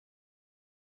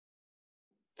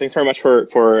thanks very much for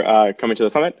coming to the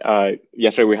summit.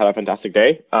 Yesterday we had a fantastic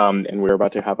day, and we're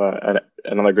about to have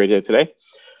another great day today.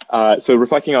 So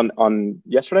reflecting on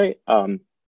yesterday,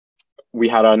 we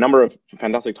had a number of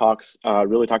fantastic talks,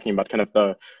 really talking about kind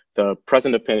of the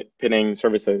present of pinning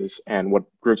services and what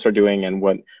groups are doing and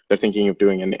what they're thinking of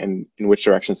doing and in which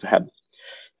directions to head.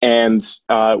 And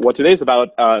what today is about,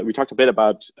 we talked a bit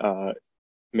about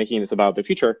making this about the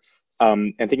future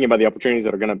and thinking about the opportunities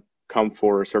that are going to come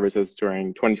for services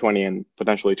during 2020 and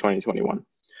potentially 2021.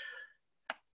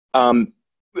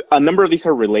 A number of these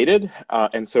are related,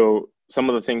 and so some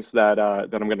of the things that I'm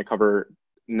going to cover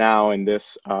now in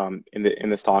this in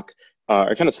this talk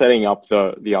are kind of setting up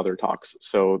the other talks.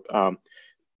 So I'm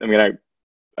going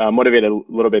to motivate a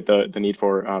little bit the need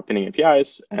for pinning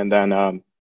APIs, and then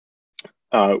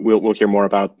we'll hear more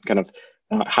about kind of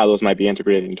how those might be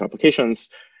integrated into applications.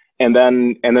 And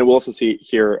then we'll also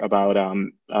hear about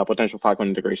potential Filecoin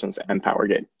integrations and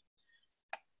PowerGate.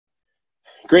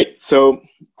 Great. So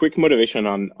quick motivation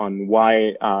on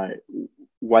why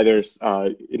there's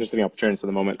interesting opportunities at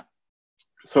the moment.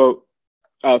 So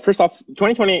first off,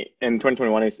 2020 and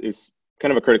 2021 is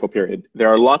kind of a critical period. There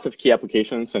are lots of key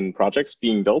applications and projects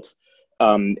being built,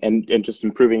 and just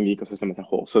improving the ecosystem as a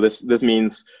whole. So this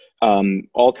means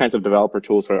all kinds of developer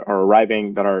tools are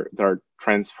arriving that are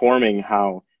transforming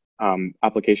how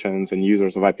applications and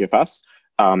users of IPFS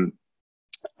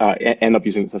end up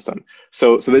using the system.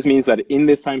 So this means that in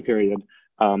this time period,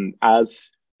 as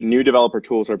new developer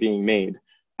tools are being made,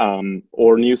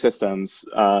 or new systems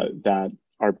that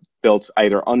are built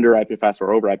either under IPFS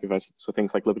or over IPFS, so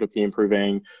things like Liquid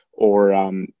improving or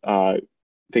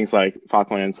things like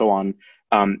Filecoin and so on,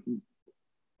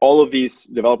 all of these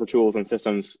developer tools and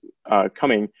systems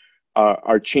coming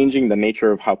are changing the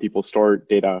nature of how people store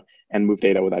data and move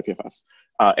data with IPFS.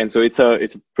 And so it's a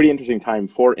pretty interesting time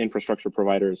for infrastructure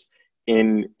providers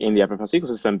in the IPFS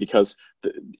ecosystem, because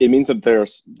it means that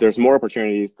there's more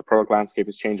opportunities, the product landscape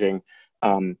is changing,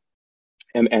 and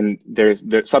there's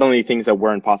suddenly things that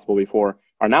weren't possible before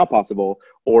are now possible,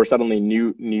 or suddenly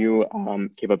new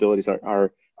capabilities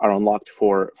are unlocked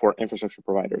for infrastructure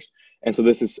providers. And so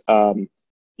this is,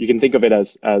 you can think of it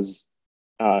as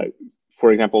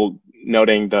for example,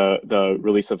 noting the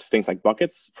release of things like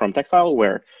buckets from Textile,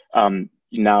 where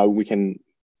now we can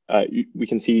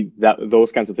see that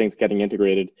those kinds of things getting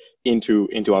integrated into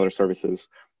other services.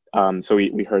 So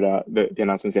we heard the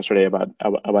announcements yesterday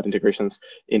about integrations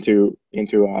into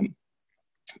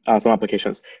some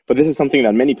applications. But this is something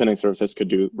that many pinning services could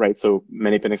do, right? So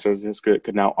many pinning services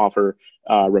could now offer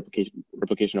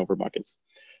replication over buckets.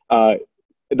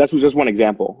 That's just one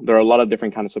example. There are a lot of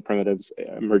different kinds of primitives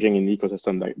emerging in the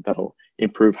ecosystem that'll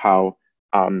improve how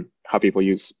people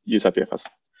use IPFS.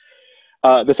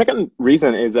 The second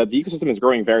reason is that the ecosystem is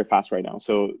growing very fast right now.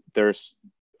 So there's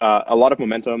a lot of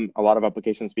momentum, a lot of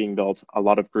applications being built, a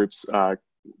lot of groups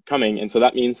coming, and so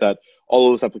that means that all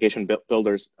of those application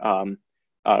builders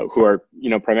who are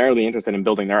primarily interested in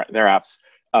building their apps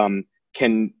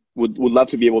would love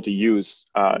to be able to use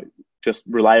just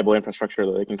reliable infrastructure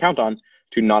that they can count on,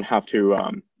 to not have to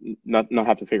not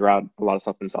have to figure out a lot of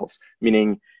stuff themselves.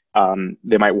 Meaning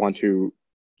they might want to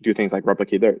do things like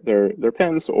replicate their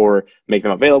pins or make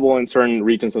them available in certain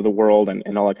regions of the world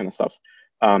and all that kind of stuff.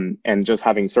 And just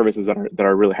having services that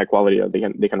are really high quality that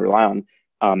they can rely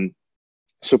on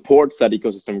supports that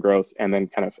ecosystem growth and then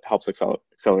kind of helps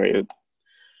accelerate it.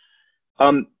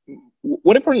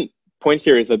 One important point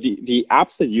here is that the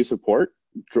apps that you support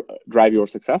drive your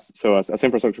success. So as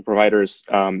infrastructure providers,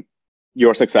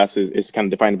 your success is kind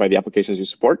of defined by the applications you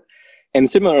support. And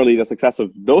similarly, the success of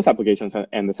those applications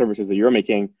and the services that you're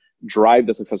making drive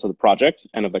the success of the project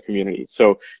and of the community.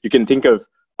 So you can think of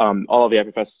all of the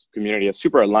IPFS community as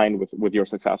super aligned with your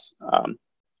success.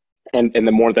 And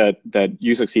the more that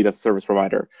you succeed as a service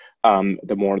provider,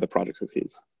 the more the project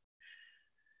succeeds.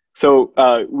 So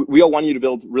we all want you to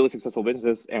build really successful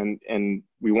businesses, and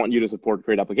we want you to support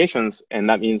great applications. And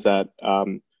that means that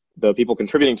the people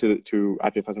contributing to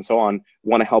IPFS and so on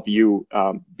want to help you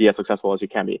be as successful as you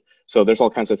can be. So there's all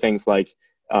kinds of things like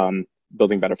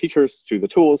building better features to the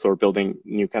tools, or building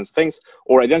new kinds of things,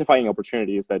 or identifying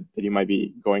opportunities that you might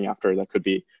be going after that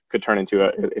could turn into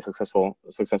a successful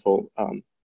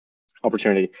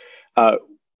opportunity.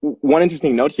 One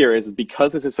interesting note here is,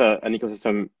 because this is an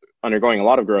ecosystem undergoing a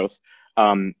lot of growth,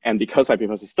 and because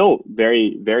IPFS is still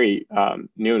very, very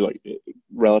new, like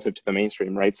relative to the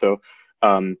mainstream, right? So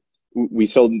we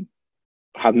still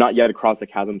have not yet crossed the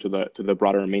chasm to the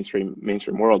broader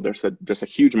mainstream world. There's a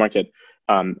huge market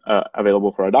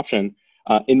available for adoption.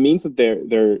 It means that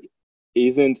there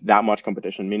isn't that much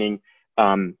competition, meaning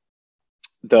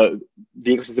the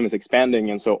ecosystem is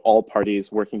expanding, and so all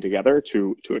parties working together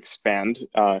to expand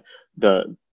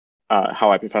the how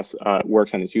IPFS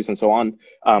works and its use and so on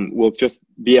will just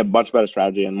be a much better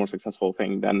strategy and more successful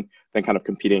thing than kind of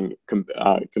competing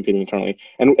internally.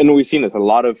 And we've seen this. A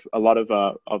lot of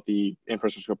the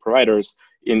infrastructure providers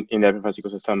in the IPFS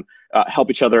ecosystem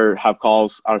help each other, have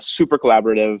calls, are super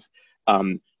collaborative,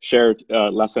 share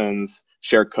lessons,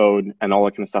 share code, and all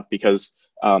that kind of stuff, because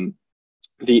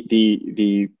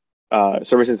the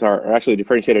services are actually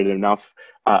differentiated enough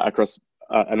across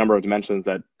a number of dimensions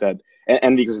that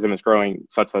and the ecosystem is growing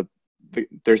such that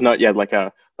there's not yet like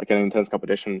an intense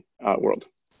competition world.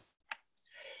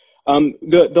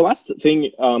 The last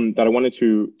thing that I wanted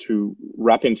to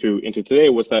wrap into today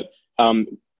was that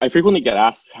I frequently get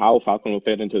asked how Filecoin will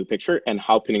fit into the picture and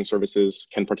how pinning services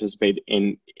can participate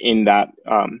in that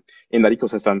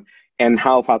ecosystem, and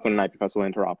how Filecoin and IPFS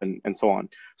will interop and so on.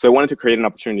 So I wanted to create an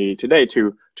opportunity today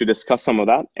to discuss some of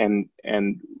that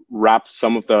and wrap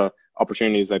some of the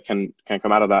opportunities that can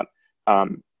come out of that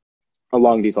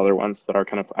along these other ones that are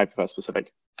kind of IPFS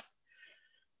specific.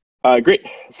 Great.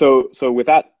 So with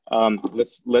that,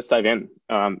 let's dive in.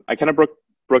 I kind of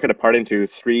broke it apart into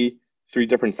three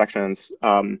different sections.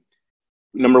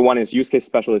 Number one is use case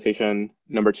specialization.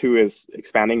 Number two is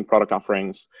expanding product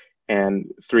offerings, and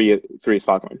three is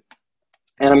Filecoin.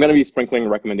 And I'm going to be sprinkling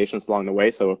recommendations along the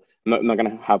way. So I'm not going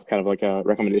to have kind of like a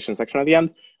recommendation section at the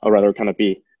end. I'll rather kind of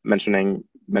be mentioning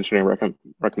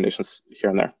recommendations here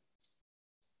and there.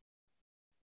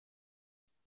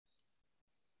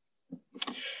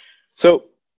 So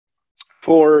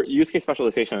for use case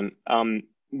specialization,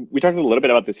 we talked a little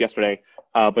bit about this yesterday,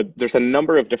 but there's a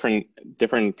number of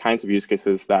different kinds of use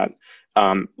cases that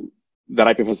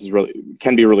IPFS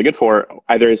can be really good for.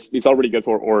 Either it's already good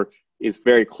for, or is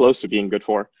very close to being good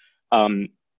for.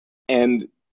 And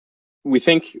we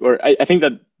think, or I think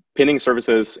that pinning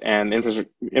services and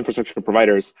infrastructure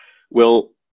providers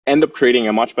will end up creating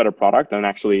a much better product and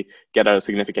actually get a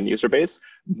significant user base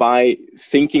by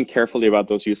thinking carefully about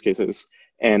those use cases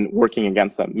and working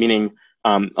against them, meaning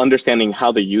understanding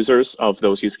how the users of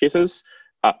those use cases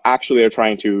actually are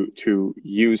trying to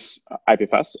use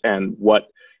IPFS and what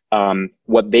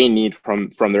they need from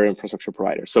their infrastructure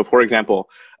provider. So for example,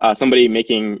 somebody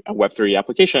making a Web3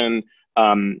 application,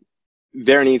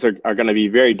 their needs are going to be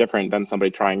very different than somebody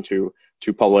trying to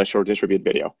publish or distribute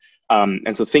video.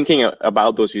 And so thinking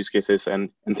about those use cases and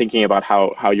thinking about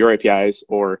how your APIs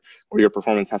or your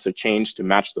performance has to change to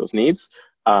match those needs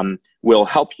will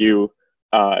help you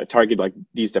target like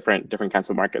these different kinds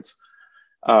of markets.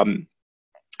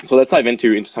 So let's dive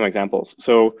into some examples.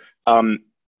 So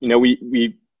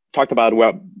we talked about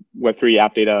Web3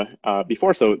 app data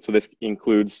before. So this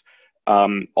includes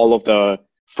all of the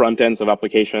front ends of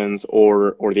applications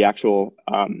or the actual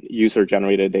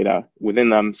user-generated data within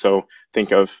them. So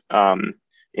think of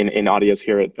in audios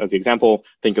here as the example.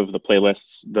 Think of the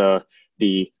playlists, the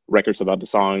records about the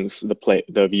songs,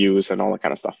 the views, and all that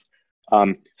kind of stuff.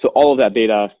 So all of that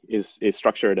data is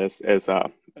structured as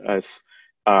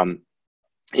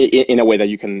in a way that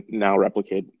you can now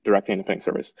replicate directly in a pinning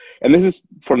service. And this is,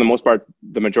 for the most part,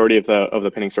 the majority of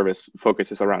the pinning service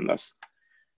focuses around this.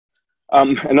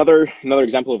 Another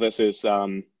example of this is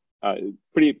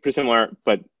pretty similar,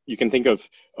 but you can think of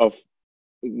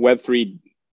Web3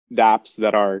 dApps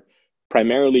that are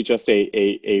primarily just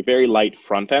a very light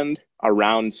front end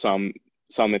around some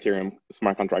Ethereum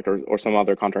smart contract or some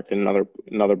other contract in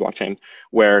another blockchain,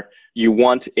 where you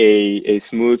want a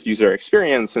smooth user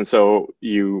experience, and so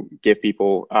you give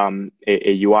people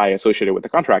a UI associated with the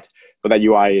contract, but that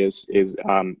UI is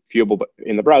viewable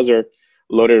in the browser,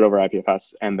 loaded over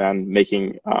IPFS, and then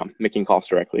making calls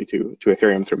directly to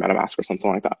Ethereum through MetaMask or something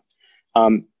like that.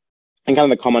 And kind of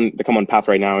the common path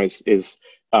right now is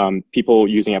people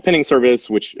using a pinning service,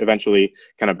 which eventually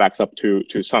kind of backs up to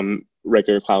some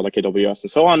regular cloud like AWS and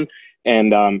so on.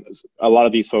 And a lot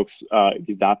of these folks,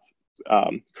 these dApp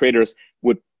creators,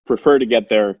 would prefer to get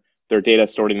their data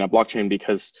stored in a blockchain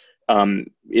because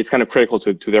it's kind of critical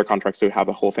to their contracts to have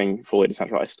the whole thing fully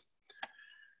decentralized.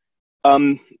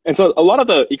 And so a lot of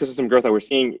the ecosystem growth that we're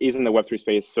seeing is in the Web3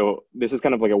 space. So this is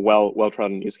kind of like a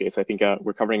well-trodden use case. I think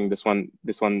we're covering this one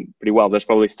pretty well. There's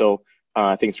probably still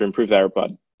things to improve there,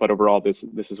 but overall this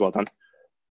is well done.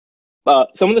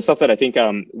 Some of the stuff that I think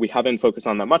we haven't focused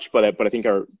on that much, but I think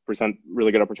present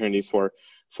really good opportunities for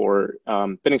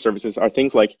pinning services are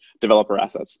things like developer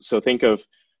assets. So think of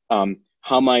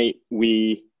how might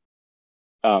we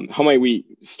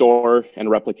store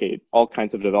and replicate all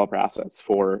kinds of developer assets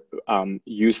for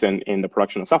use in the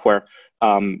production of software,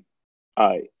 and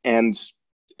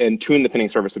tune the pinning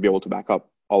service to be able to back up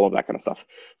all of that kind of stuff.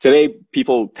 Today,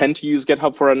 people tend to use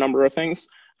GitHub for a number of things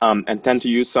and tend to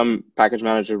use some package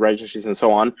manager registries and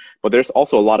so on. But there's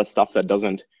also a lot of stuff that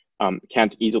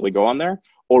can't easily go on there,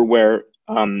 or where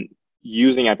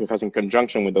using IPFS in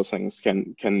conjunction with those things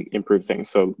can improve things.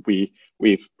 So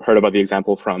we've heard about the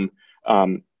example from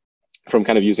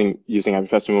kind of using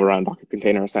IPFS to move around Docker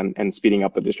containers and speeding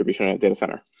up the distribution in a data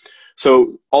center.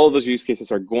 So all of those use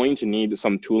cases are going to need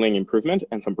some tooling improvement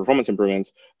and some performance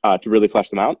improvements to really flesh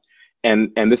them out.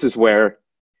 And this is where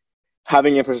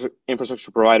having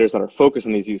infrastructure providers that are focused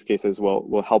on these use cases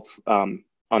will help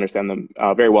understand them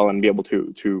very well and be able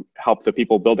to help the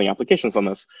people building applications on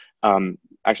this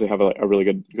actually have a really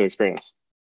good experience.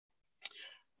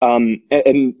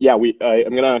 And yeah,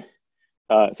 I'm gonna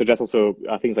suggest also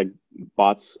things like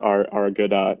bots are a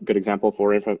good example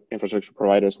for infrastructure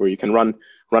providers, where you can run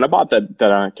a bot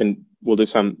that will do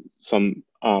some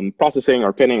processing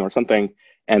or pinning or something,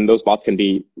 and those bots can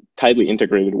be tightly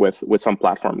integrated with some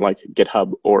platform like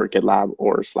GitHub or GitLab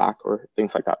or Slack or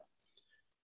things like that.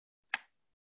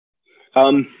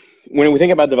 When we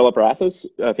think about developer assets,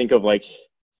 think of like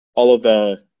all of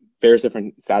the various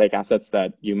different static assets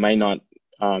that you might not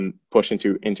push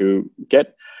into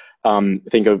Git.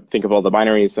 Think of all the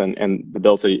binaries and the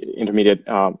builds, the intermediate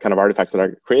kind of artifacts that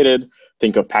are created.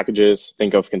 Think of packages,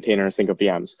 think of containers, think of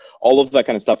VMs. All of that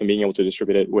kind of stuff, and being able to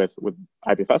distribute it with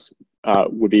IPFS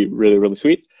would be really, really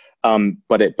sweet.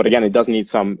 But again, it does need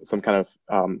some kind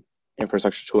of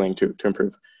infrastructure tooling to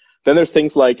improve. Then there's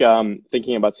things like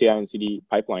thinking about CI and CD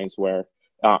pipelines, where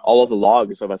all of the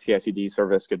logs of a CI/CD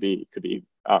service could be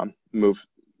moved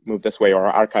this way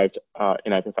or archived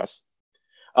in IPFS.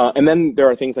 And then there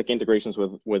are things like integrations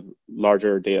with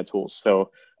larger data tools.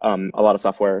 So a lot of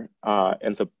software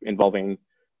ends up involving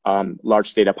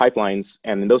large data pipelines,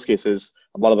 and in those cases,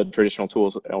 a lot of the traditional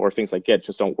tools or things like Git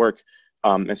just don't work.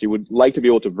 And so you would like to be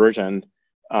able to version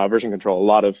control a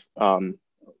lot of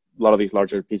these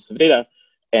larger pieces of data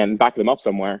and back them up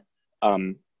somewhere.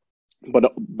 But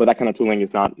that kind of tooling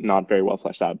is not very well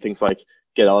fleshed out. Things like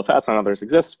Git LFS and others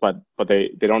exist, but they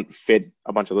don't fit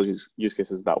a bunch of those use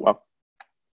cases that well.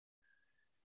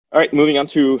 All right, moving on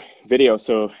to video.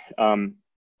 So a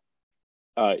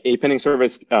pinning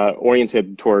service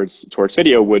oriented towards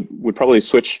video would probably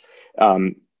switch,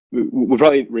 would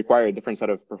probably require a different set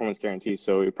of performance guarantees.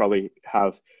 So it would probably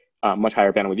have much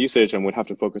higher bandwidth usage and would have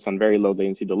to focus on very low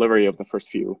latency delivery of the first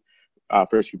few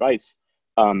bytes.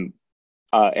 And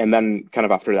then kind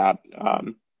of after that,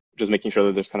 just making sure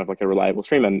that there's kind of like a reliable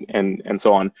stream and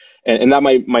so on. And that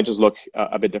might just look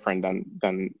a bit different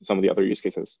than some of the other use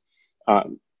cases.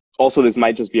 Also, this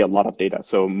might just be a lot of data.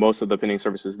 So most of the pinning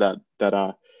services that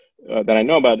I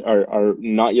know about are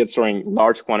not yet storing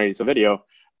large quantities of video.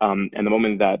 And the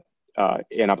moment that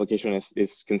an application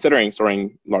is considering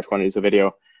storing large quantities of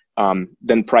video,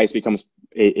 then price becomes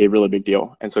a really big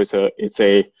deal. And so it's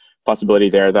a possibility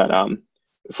there that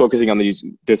focusing on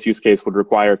this use case would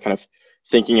require kind of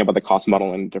thinking about the cost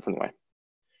model in a different way.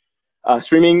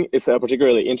 Streaming is a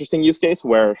particularly interesting use case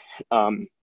where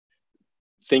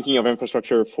thinking of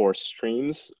infrastructure for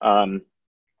streams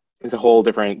is a whole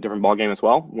different ballgame as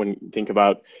well. When you think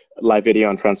about live video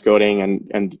and transcoding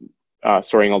and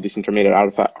storing all these intermediate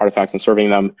artifacts and serving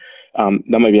them,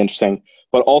 that might be interesting.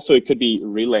 But also it could be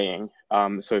relaying.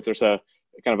 So if there's a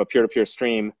kind of a peer-to-peer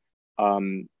stream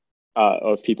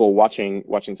of people watching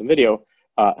some video,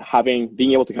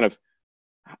 being able to kind of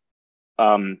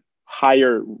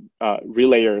hire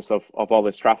relayers of all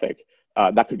this traffic,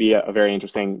 that could be a very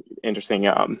interesting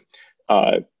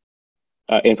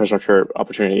infrastructure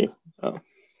opportunity.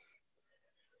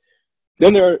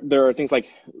 Then there are things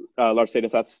like large data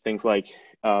sets, things like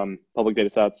public data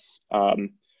sets,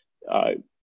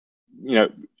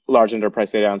 large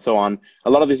enterprise data, and so on.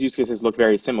 A lot of these use cases look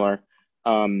very similar,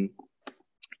 and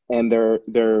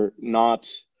they're not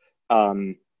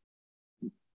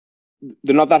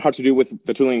that hard to do with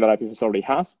the tooling that IPFS already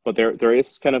has, but there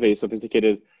is kind of a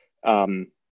sophisticated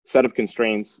set of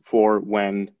constraints for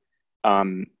when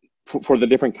for the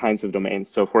different kinds of domains.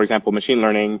 So, for example, machine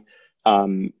learning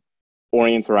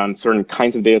orients around certain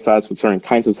kinds of data sets with certain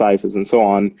kinds of sizes and so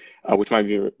on, which might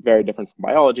be very different from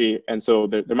biology. And so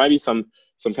there might be some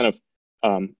kind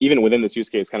of even within this use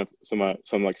case, kind of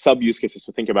some like sub use cases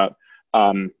to think about,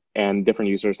 and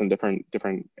different users and different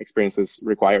experiences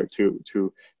required to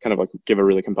kind of like give a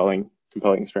really compelling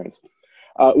experience.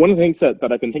 One of the things that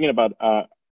I've been thinking about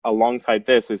alongside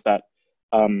this is that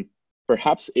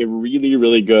perhaps a really,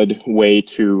 really good way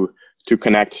to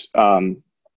connect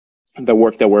the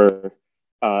work that we're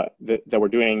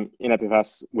doing in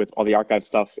IPFS with all the archive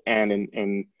stuff and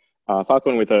in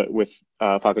Filecoin with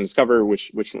Filecoin Discover,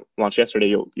 which launched yesterday.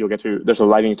 You'll get to. There's a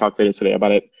lightning talk later today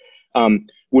about it.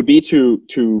 Would be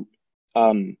to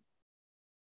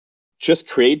just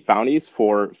create bounties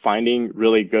for finding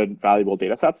really good, valuable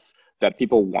data sets that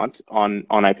people want on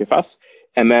IPFS,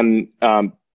 and then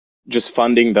just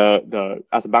funding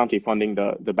as a bounty, funding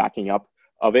the backing up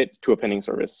of it to a pinning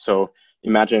service. So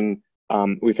imagine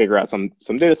we figure out some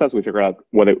data sets, we figure out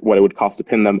what it would cost to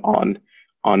pin them on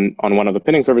one of the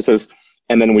pinning services,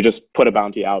 and then we just put a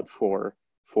bounty out for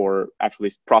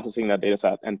actually processing that data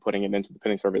set and putting it into the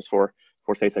pinning service for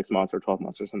say 6 months or 12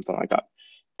 months or something like that.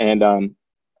 And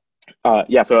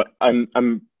yeah, so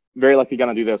I'm very likely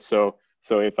gonna do this. So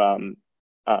if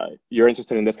you're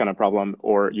interested in this kind of problem,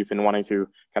 or you've been wanting to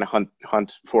kind of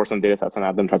hunt for some data sets and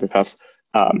add them to IPFS,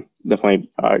 definitely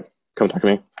come talk to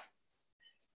me.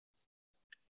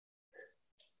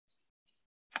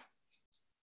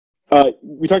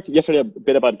 We talked yesterday a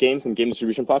bit about games and game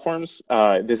distribution platforms.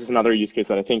 This is another use case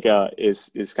that I think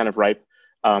is kind of ripe.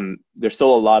 There's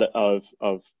still a lot of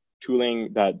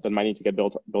tooling that might need to get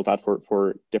built out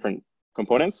for different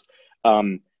components,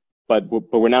 but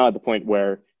we're now at the point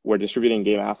where distributing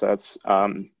game assets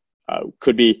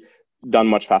could be done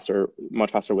much faster with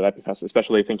IPFS,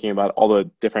 especially thinking about all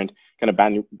the different kind of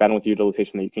bandwidth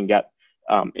utilization that you can get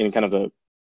in kind of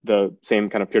the same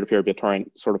kind of peer-to-peer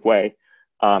BitTorrent sort of way.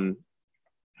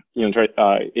 You know,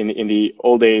 in the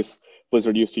old days,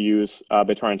 Blizzard used to use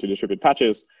BitTorrent to distribute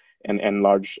patches and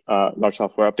large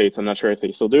software updates. I'm not sure if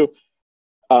they still do,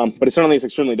 but it certainly is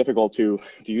extremely difficult to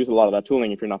use a lot of that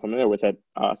tooling if you're not familiar with it.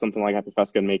 Something like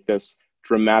IPFS can make this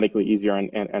dramatically easier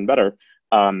and better.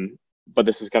 But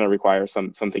this is going to require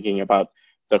some thinking about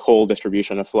the whole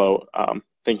distribution of flow.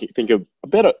 Think of a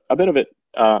bit of it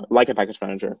like a package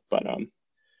manager, but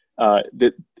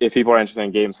if people are interested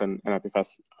in games and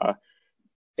IPFS,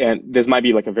 and this might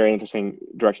be like a very interesting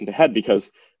direction to head,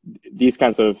 because these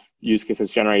kinds of use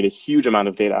cases generate a huge amount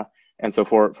of data. And so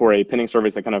for a pinning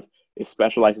service that kind of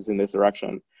specializes in this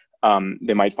direction,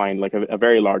 they might find like a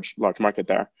very large market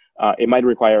there. It might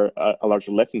require a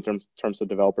larger lift in terms of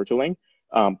developer tooling,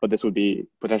 but this would be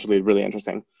potentially really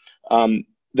interesting.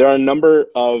 There are a number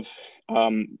of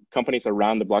companies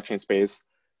around the blockchain space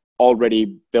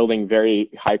already building very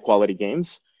high quality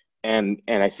games, and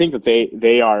I think that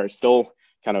they are still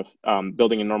kind of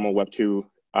building in normal Web 2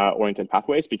 oriented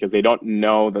pathways, because they don't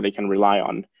know that they can rely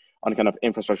on kind of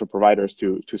infrastructure providers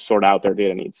to sort out their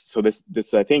data needs. So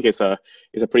this I think is a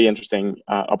pretty interesting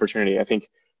opportunity. I think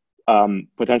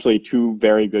potentially two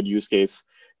very good use cases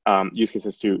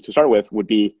to start with would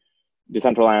be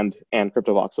Decentraland and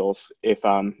CryptoVoxels. If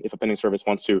a pinning service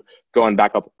wants to go and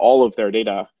back up all of their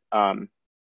data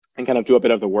and kind of do a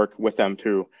bit of the work with them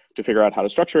to figure out how to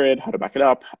structure it, how to back it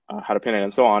up, how to pin it,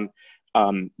 and so on,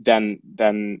 then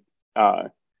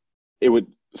it would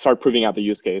start proving out the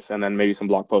use case, and then maybe some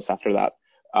blog posts after that.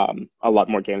 A lot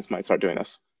more games might start doing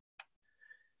this.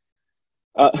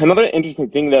 Another interesting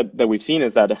thing that we've seen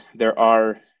is that there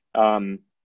are a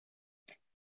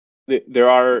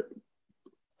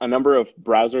number of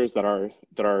browsers that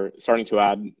are starting to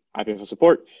add IPFS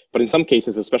support, but in some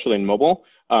cases, especially in mobile,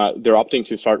 they're opting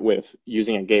to start with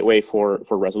using a gateway for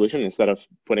resolution instead of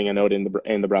putting a node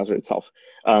in the browser itself.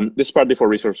 This is partly for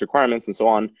resource requirements and so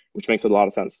on, which makes a lot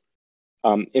of sense.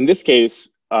 In this case,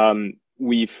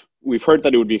 we've heard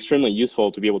that it would be extremely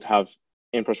useful to be able to have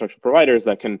infrastructure providers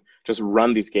that can just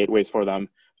run these gateways for them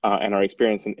and are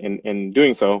experienced in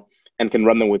doing so, and can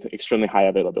run them with extremely high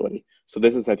availability. So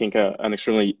this is, I think, an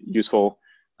extremely useful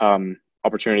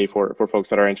opportunity for folks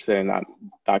that are interested in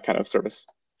that kind of service.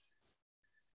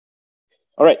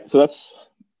 All right, so that's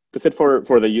it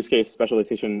for the use case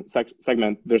specialization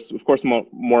segment. There's of course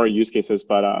more use cases,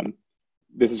 but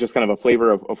this is just kind of a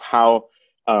flavor of how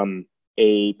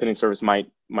a pinning service might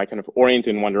kind of orient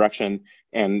in one direction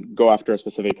and go after a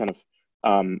specific kind of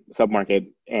submarket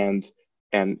and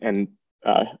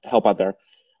help out there.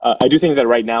 I do think that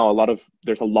right now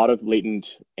there's a lot of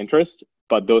latent interest,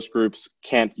 but those groups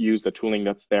can't use the tooling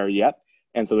that's there yet,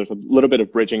 and so there's a little bit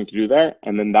of bridging to do there,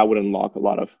 and then that would unlock a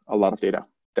lot of data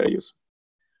that I use.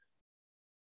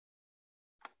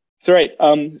 So right,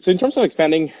 so in terms of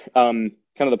expanding kind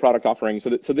of the product offering, so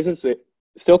this is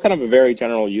still kind of a very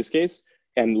general use case,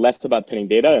 and less about pinning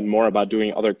data and more about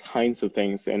doing other kinds of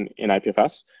things in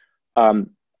IPFS.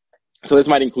 So this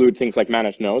might include things like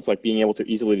managed nodes, like being able to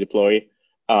easily deploy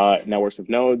networks of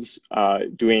nodes,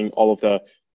 doing all of the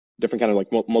different kind of like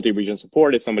multi-region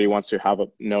support if somebody wants to have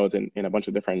nodes in a bunch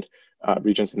of different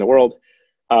regions in the world,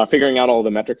 figuring out all the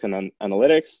metrics and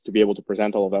analytics to be able to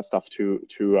present all of that stuff to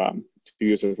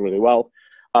users really well,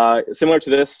 Similar to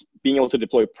this, being able to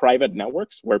deploy private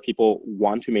networks where people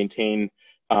want to maintain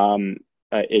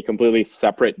a completely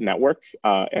separate network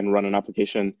and run an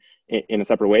application in a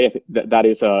separate way. I think that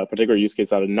is a particular use case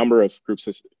that a number of groups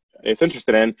is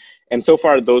interested in. And so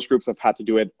far, those groups have had to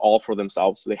do it all for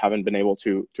themselves. So they haven't been able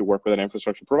to work with an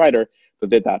infrastructure provider that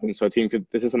did that. And so I think that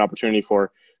this is an opportunity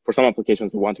for some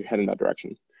applications that want to head in that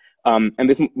direction. And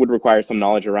this would require some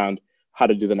knowledge around how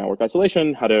to do the network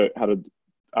isolation, how to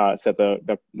set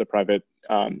the private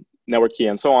network key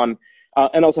and so on,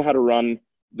 and also how to run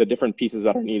the different pieces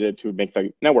that are needed to make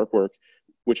the network work,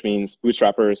 which means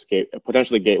bootstrappers,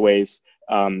 potentially gateways,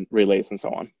 relays, and so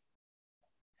on.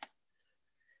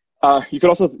 You could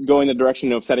also go in the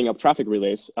direction of setting up traffic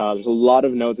relays. There's a lot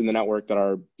of nodes in the network that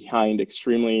are behind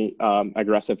extremely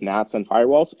aggressive NATs and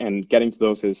firewalls, and getting to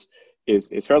those is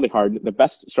fairly hard. The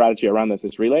best strategy around this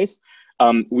is relays.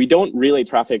 We don't relay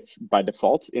traffic by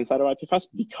default inside of IPFS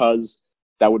because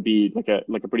that would be like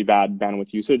a pretty bad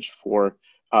bandwidth usage for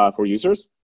users.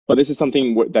 But this is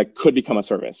something that could become a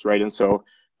service, right? And so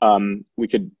we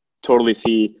could totally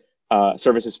see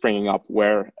services springing up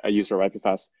where a user of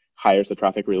IPFS hires the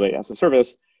traffic relay as a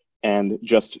service and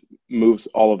just moves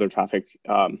all of their traffic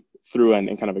through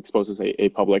and kind of exposes a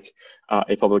public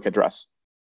address.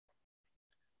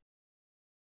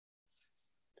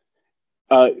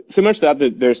 Similar to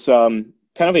that, there's kind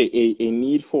of a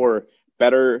need for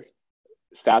better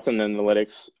stats and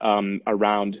analytics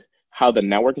around how the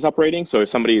network is operating. So if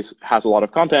somebody has a lot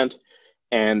of content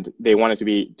and they want it to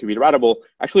be routable,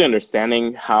 actually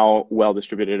understanding how well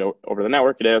distributed over the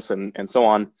network it is and so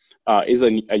on is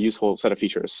a useful set of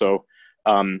features. So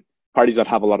parties that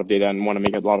have a lot of data and want to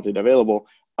make a lot of data available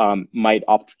might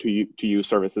opt to use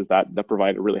services that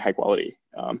provide a really high quality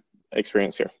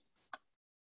experience here.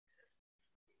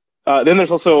 Then there's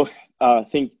also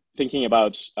thinking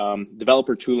about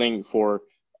developer tooling for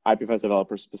IPFS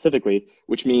developers specifically,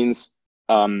 which means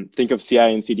think of CI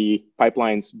and CD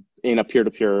pipelines in a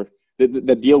peer-to-peer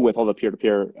that deal with all the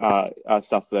peer-to-peer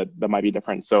stuff that might be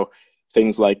different. So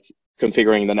things like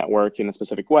configuring the network in a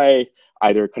specific way,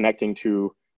 either connecting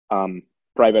to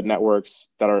private networks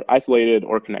that are isolated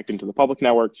or connecting to the public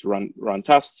network to run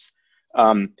tests.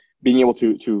 Being able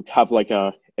to have like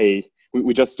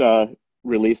we just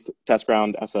released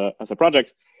TestGround as a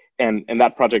project, and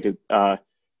that project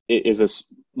is this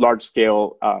large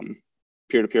scale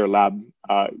peer-to-peer lab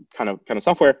kind of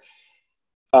software.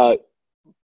 A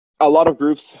lot of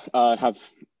groups have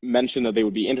mentioned that they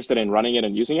would be interested in running it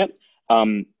and using it.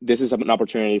 This is an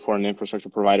opportunity for an infrastructure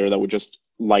provider that would just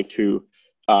like to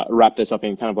wrap this up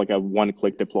in kind of like a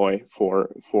one-click deploy for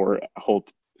a whole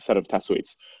set of test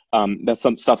suites. That's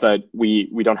some stuff that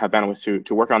we don't have bandwidth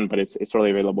to work on, but it's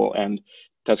totally available, and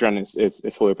TestGround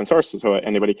is fully open source, so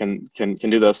anybody can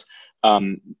do this.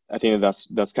 I think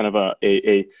that's kind of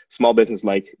a small business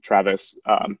like Travis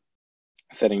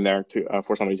setting there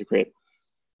for somebody to create.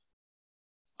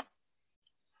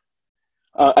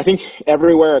 I think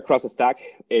everywhere across the stack,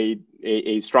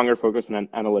 a stronger focus on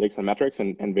analytics and metrics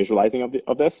and visualizing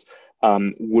of this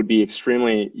would be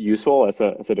extremely useful as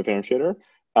a differentiator.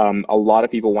 A lot of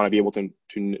people want to be able to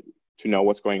know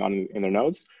what's going on in their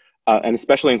nodes, and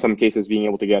especially in some cases, being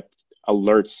able to get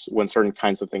alerts when certain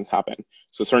kinds of things happen.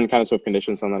 So certain kinds of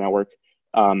conditions on the network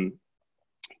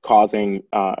causing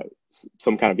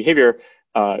some kind of behavior,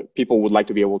 people would like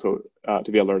to be able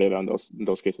to be alerted on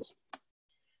those cases.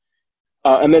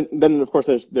 And then of course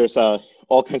there's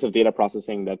all kinds of data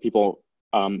processing that people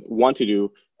want to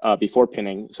do before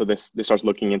pinning. So this starts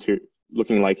looking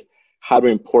like how to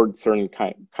import certain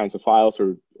kinds of files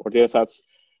or data sets,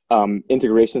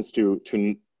 integrations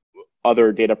to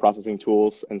other data processing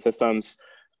tools and systems.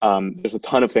 There's a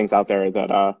ton of things out there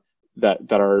that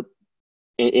are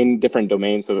in different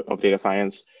domains of data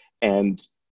science, and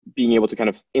being able to kind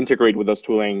of integrate with those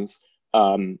toolings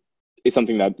is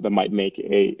something that might make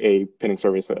a pinning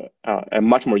service a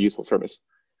much more useful service.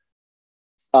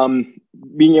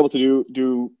 Being able to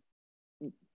do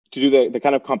the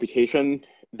kind of computation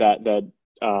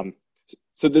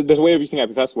so there's a way of using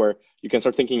IPFS where you can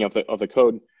start thinking of the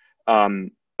code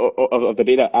of the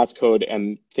data as code,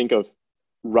 and think of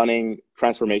running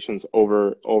transformations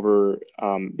over the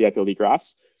IPLD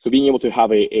graphs. So being able to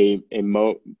have a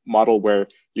model where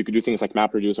you could do things like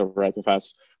MapReduce over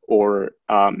IPFS or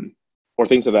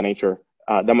things of that nature,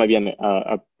 that might be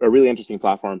a really interesting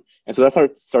platform. And so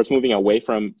that starts moving away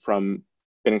from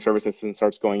pinning services and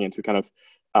starts going into kind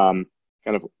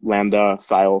of Lambda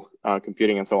style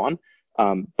computing and so on.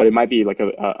 But it might be like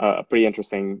a pretty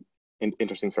interesting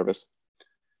service.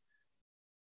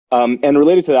 And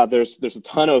related to that, there's a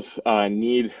ton of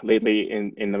need lately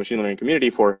in the machine learning community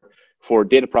for for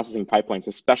data processing pipelines,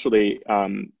 especially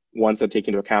ones that take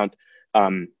into account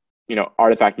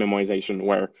artifact memoization,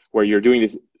 where you're doing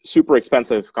these super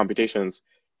expensive computations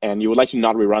and you would like to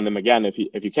not rerun them again if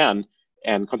you can,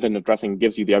 and content addressing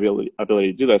gives you the ability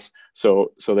to do this.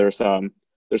 So there's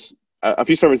a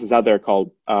few services out there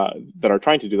called that are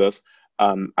trying to do this.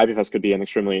 IPFS could be an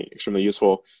extremely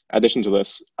useful addition to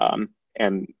this,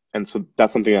 and so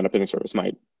that's something that a pinning service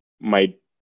might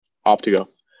opt to go.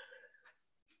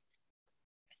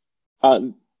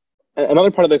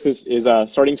 Another part of this is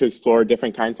starting to explore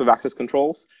different kinds of access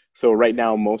controls. So right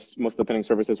now, most of the pinning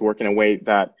services work in a way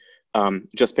that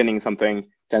just pinning something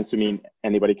tends to mean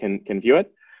anybody can view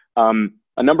it.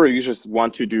 A number of users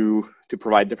want to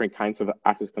provide different kinds of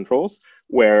access controls,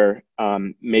 where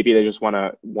maybe they just want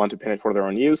to pin it for their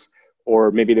own use,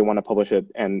 or maybe they want to publish it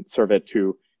and serve it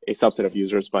to a subset of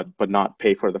users, but not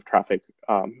pay for the traffic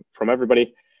from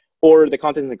everybody. Or the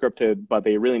content is encrypted, but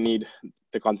they really need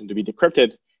the content to be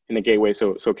decrypted in a gateway.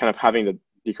 So kind of having the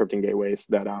decrypting gateways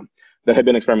that have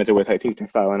been experimented with, I think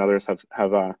Textile and others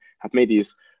have made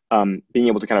these. Being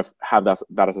able to kind of have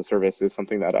that as a service is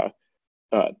something that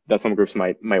some groups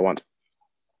might want.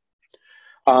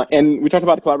 And we talked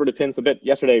about collaborative pins a bit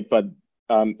yesterday, but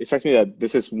it strikes me that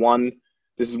this is one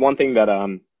thing that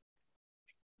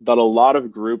a lot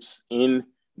of groups in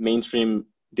mainstream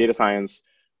data science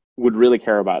would really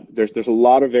care about. There's a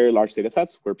lot of very large data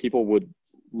sets where people would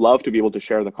love to be able to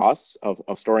share the costs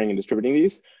of storing and distributing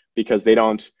these, because they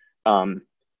don't, and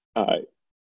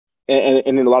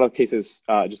in a lot of cases,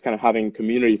 just kind of having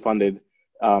community funded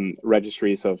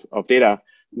registries of data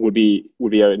would be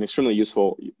an extremely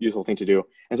useful thing to do.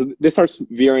 And so this starts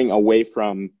veering away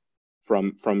from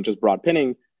just broad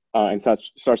pinning and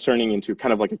starts turning into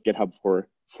kind of like a GitHub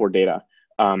for data.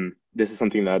 This is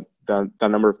something that a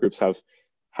number of groups have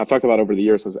talked about over the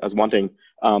years as wanting,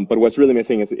 but what's really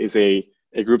missing is a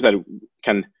group that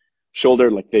can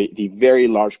shoulder like the very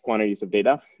large quantities of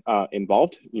data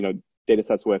involved, data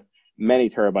sets with many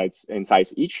terabytes in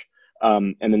size each,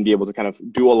 and then be able to kind of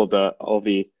do all of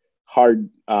the hard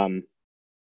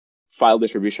file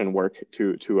distribution work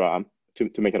to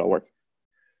make it all work.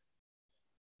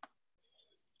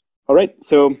 All right,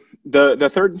 so the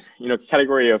third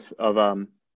category of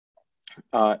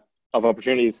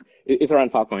opportunities is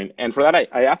around Filecoin, and for that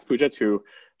I asked Pooja to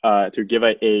give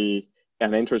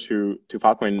an intro to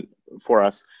Filecoin for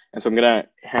us, and so I'm gonna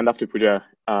hand off to Pooja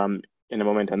in a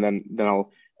moment, and then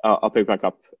I'll pick back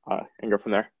up and go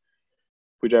from there.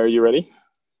 Pooja, are you ready?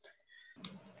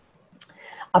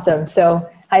 Awesome. So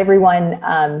hi everyone.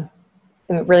 I'm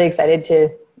really excited to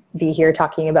be here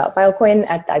talking about Filecoin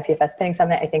at the IPFS Pinning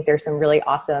Summit. I think there's some really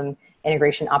awesome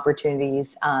integration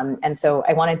opportunities. And so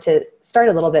I wanted to start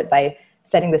a little bit by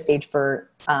setting the stage for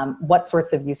what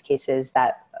sorts of use cases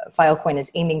that Filecoin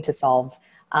is aiming to solve.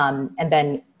 And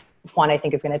then Juan, I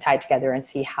think, is going to tie it together and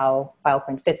see how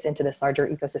Filecoin fits into this larger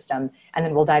ecosystem. And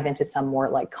then we'll dive into some more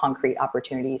like concrete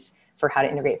opportunities for how to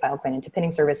integrate Filecoin into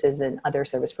pinning services and other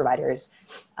service providers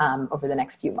over the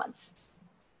next few months.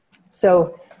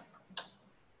 So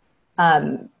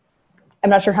I'm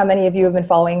not sure how many of you have been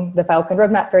following the Filecoin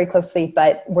roadmap very closely,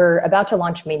 but we're about to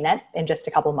launch mainnet in just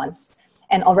a couple months.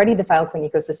 And already the Filecoin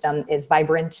ecosystem is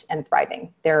vibrant and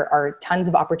thriving. There are tons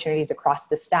of opportunities across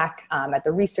the stack at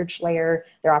the research layer.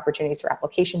 There are opportunities for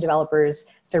application developers,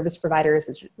 service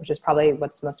providers, which is probably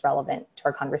what's most relevant to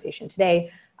our conversation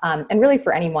today, and really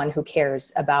for anyone who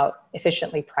cares about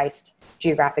efficiently priced,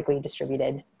 geographically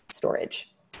distributed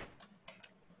storage.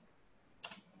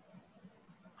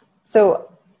 So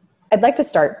I'd like to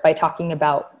start by talking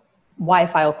about why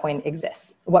Filecoin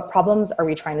exists. What problems are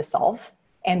we trying to solve?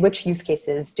 And which use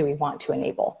cases do we want to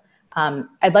enable?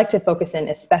 I'd like to focus in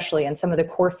especially on some of the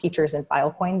core features in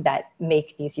Filecoin that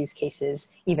make these use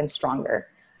cases even stronger.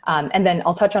 And then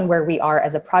I'll touch on where we are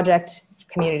as a project,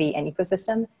 community, and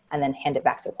ecosystem, and then hand it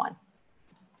back to Juan.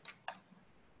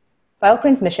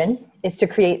 Filecoin's mission is to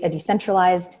create a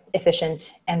decentralized,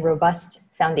 efficient, and robust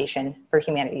foundation for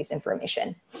humanity's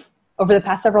information. Over the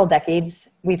past several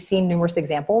decades, we've seen numerous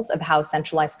examples of how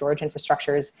centralized storage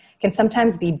infrastructures can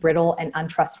sometimes be brittle and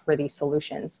untrustworthy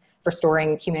solutions for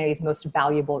storing humanity's most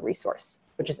valuable resource,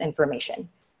 which is information.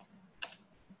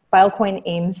 Filecoin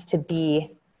aims to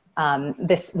be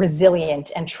this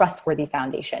resilient and trustworthy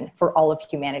foundation for all of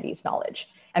humanity's knowledge.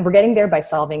 And we're getting there by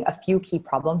solving a few key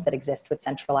problems that exist with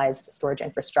centralized storage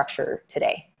infrastructure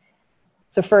today.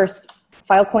 So first,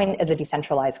 Filecoin is a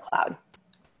decentralized cloud.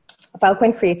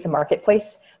 Filecoin creates a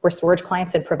marketplace where storage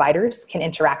clients and providers can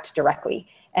interact directly.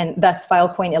 And thus,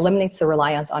 Filecoin eliminates the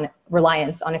reliance on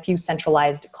a few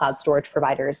centralized cloud storage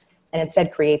providers and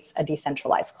instead creates a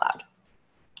decentralized cloud.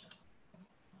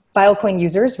 Filecoin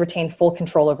users retain full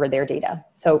control over their data.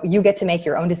 So you get to make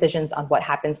your own decisions on what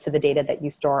happens to the data that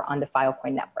you store on the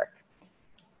Filecoin network.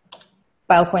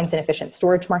 Filecoin's an efficient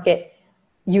storage market.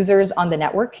 Users on the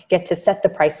network get to set the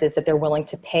prices that they're willing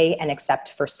to pay and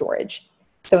accept for storage.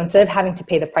 So instead of having to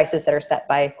pay the prices that are set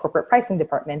by corporate pricing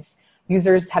departments,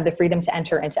 users have the freedom to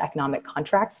enter into economic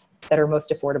contracts that are most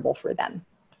affordable for them.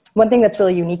 One thing that's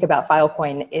really unique about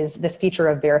Filecoin is this feature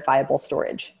of verifiable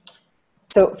storage.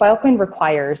 So Filecoin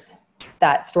requires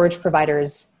that storage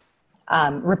providers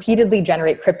repeatedly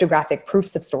generate cryptographic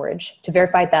proofs of storage to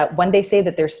verify that when they say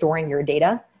that they're storing your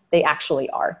data, they actually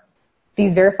are.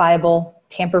 These verifiable,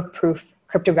 tamper-proof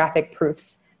cryptographic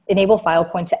proofs enable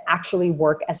Filecoin to actually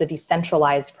work as a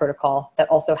decentralized protocol that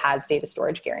also has data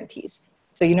storage guarantees.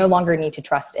 So you no longer need to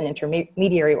trust an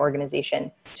intermediary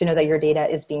organization to know that your data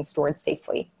is being stored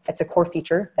safely. It's a core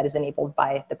feature that is enabled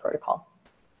by the protocol.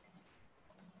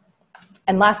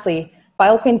 And lastly,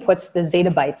 Filecoin puts the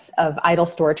zettabytes of idle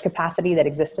storage capacity that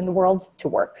exist in the world to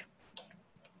work.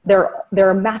 There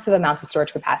are massive amounts of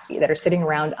storage capacity that are sitting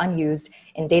around unused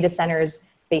in data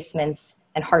centers, basements,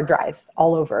 and hard drives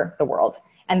all over the world.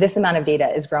 And this amount of data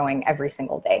is growing every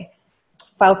single day.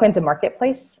 Filecoin's a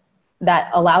marketplace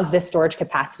that allows this storage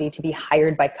capacity to be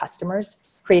hired by customers,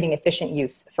 creating efficient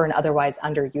use for an otherwise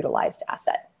underutilized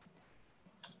asset.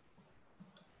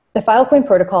 The Filecoin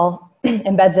protocol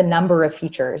embeds a number of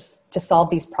features to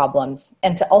solve these problems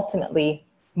and to ultimately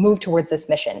move towards this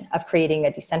mission of creating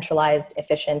a decentralized,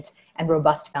 efficient, and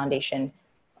robust foundation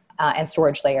and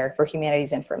storage layer for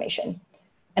humanity's information.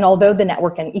 And although the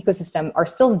network and ecosystem are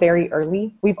still very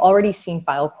early, we've already seen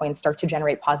Filecoin start to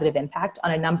generate positive impact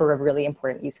on a number of really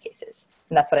important use cases.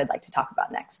 And that's what I'd like to talk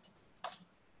about next.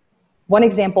 One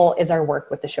example is our work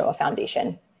with the Shoah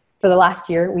Foundation. For the last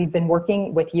year, we've been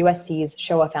working with USC's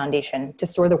Shoah Foundation to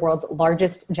store the world's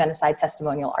largest genocide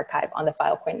testimonial archive on the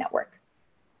Filecoin network.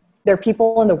 There are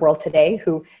people in the world today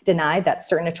who deny that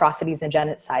certain atrocities and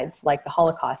genocides, like the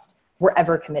Holocaust, were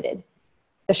ever committed.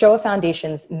 The Shoah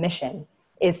Foundation's mission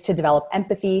is to develop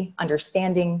empathy,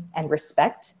 understanding, and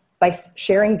respect by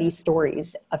sharing these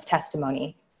stories of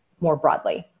testimony more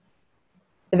broadly.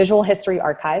 The Visual History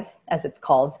Archive, as it's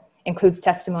called, includes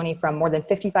testimony from more than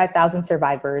 55,000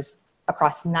 survivors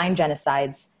across 9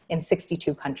 genocides in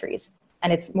 62 countries.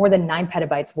 And it's more than 9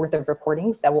 petabytes worth of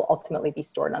recordings that will ultimately be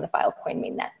stored on the Filecoin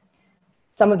mainnet.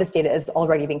 Some of this data is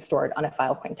already being stored on a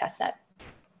Filecoin testnet.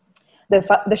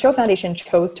 The Shoah Foundation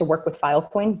chose to work with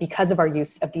Filecoin because of our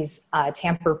use of these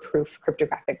tamper-proof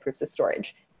cryptographic proofs of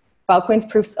storage. Filecoin's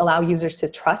proofs allow users to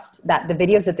trust that the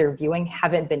videos that they're viewing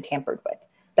haven't been tampered with,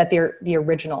 that they're the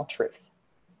original truth.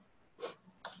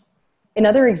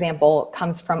 Another example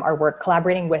comes from our work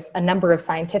collaborating with a number of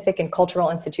scientific and cultural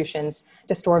institutions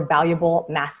to store valuable,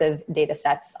 massive data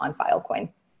sets on Filecoin.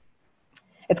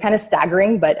 It's kind of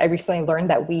staggering, but I recently learned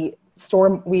that we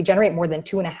generate more than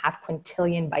 2.5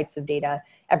 quintillion bytes of data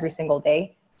every single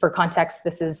day. For context,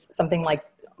 this is something like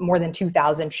more than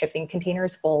 2,000 shipping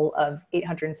containers full of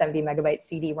 870 megabyte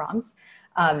CD-ROMs.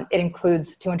 It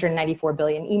includes 294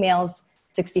 billion emails,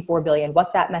 64 billion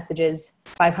WhatsApp messages,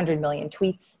 500 million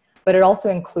tweets, but it also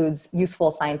includes useful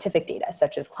scientific data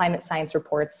such as climate science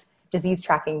reports, disease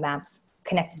tracking maps,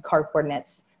 connected car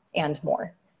coordinates, and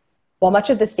more. While much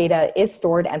of this data is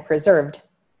stored and preserved,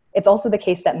 it's also the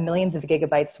case that millions of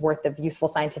gigabytes worth of useful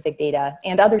scientific data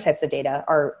and other types of data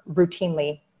are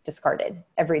routinely discarded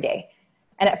every day.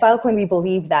 And at Filecoin, we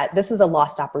believe that this is a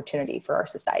lost opportunity for our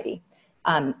society.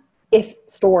 If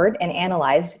stored and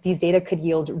analyzed, these data could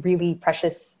yield really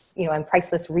precious, and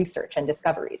priceless research and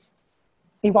discoveries.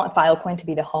 We want Filecoin to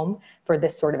be the home for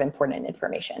this sort of important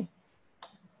information.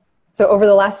 So over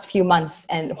the last few months,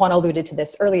 and Juan alluded to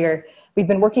this earlier, we've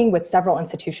been working with several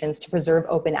institutions to preserve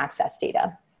open access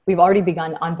data. We've already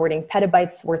begun onboarding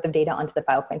petabytes worth of data onto the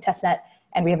Filecoin testnet,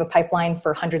 and we have a pipeline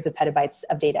for hundreds of petabytes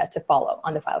of data to follow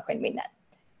on the Filecoin mainnet.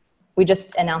 We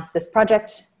just announced this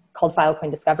project called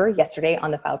Filecoin Discover yesterday on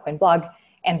the Filecoin blog,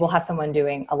 and we'll have someone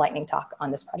doing a lightning talk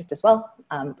on this project as well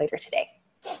later today.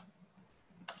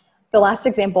 The last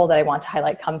example that I want to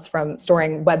highlight comes from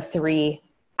storing Web3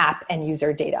 app and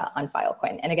user data on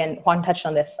Filecoin. And again, Juan touched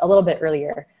on this a little bit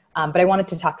earlier, but I wanted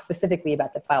to talk specifically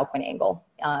about the Filecoin angle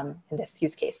in this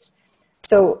use case.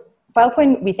 So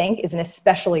Filecoin, we think, is an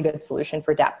especially good solution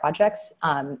for dApp projects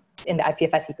in the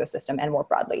IPFS ecosystem and more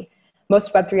broadly.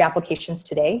 Most Web3 applications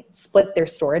today split their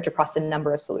storage across a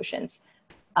number of solutions.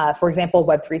 For example,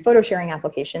 Web3 photo sharing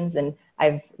applications, and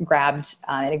I've grabbed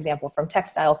an example from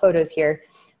Textile Photos here.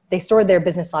 They store their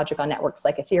business logic on networks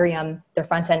like Ethereum, their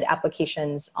front-end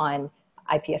applications on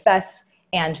IPFS,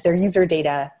 and their user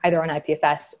data either on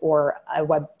IPFS or a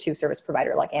Web2 service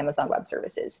provider like Amazon Web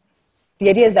Services. The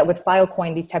idea is that with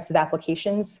Filecoin, these types of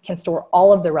applications can store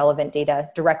all of the relevant data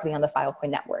directly on the Filecoin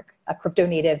network, a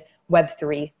crypto-native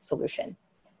Web3 solution.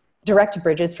 Direct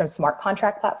bridges from smart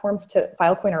contract platforms to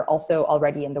Filecoin are also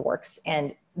already in the works,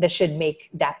 and this should make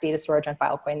DApp data storage on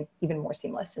Filecoin even more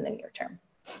seamless in the near term.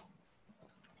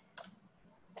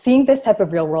 Seeing this type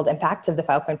of real-world impact of the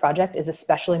Filecoin project is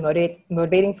especially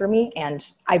motivating for me, and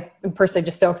I'm personally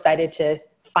just so excited to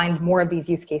find more of these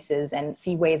use cases and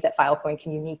see ways that Filecoin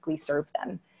can uniquely serve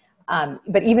them.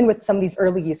 But even with some of these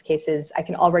early use cases, I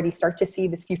can already start to see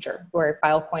this future where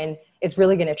Filecoin is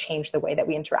really going to change the way that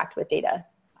we interact with data,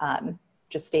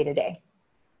 just day to day.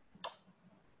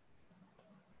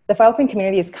 The Filecoin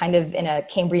community is kind of in a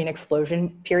Cambrian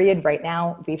explosion period right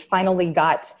now. We've finally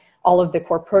got all of the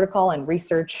core protocol and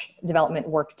research development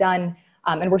work done,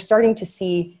 and we're starting to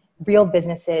see real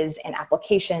businesses and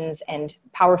applications and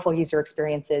powerful user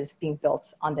experiences being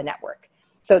built on the network.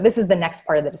 So this is the next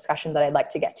part of the discussion that I'd like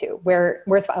to get to.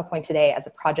 Where's Filecoin today as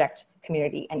a project,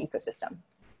 community, and ecosystem?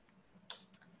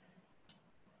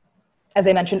 As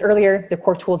I mentioned earlier, the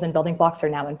core tools and building blocks are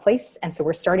now in place. And so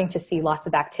we're starting to see lots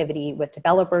of activity with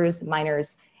developers,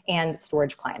 miners, and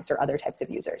storage clients or other types of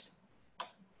users.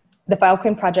 The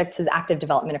Filecoin project has active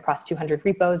development across 200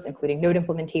 repos, including node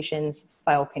implementations,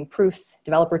 Filecoin proofs,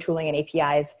 developer tooling and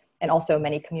APIs, and also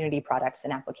many community products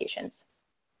and applications.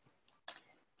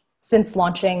 Since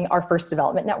launching our first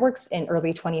development networks in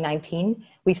early 2019,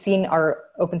 we've seen our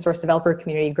open source developer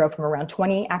community grow from around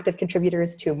 20 active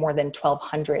contributors to more than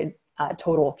 1,200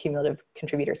 total cumulative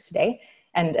contributors today.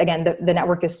 And again, the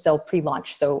network is still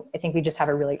pre-launch, so I think we just have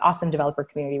a really awesome developer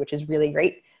community, which is really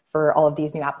great for all of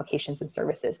these new applications and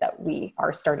services that we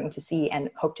are starting to see and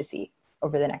hope to see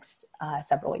over the next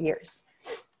several years.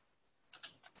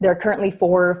 There are currently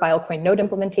 4 Filecoin node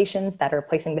implementations that are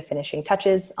placing the finishing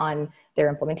touches on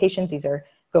their implementations. These are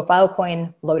Go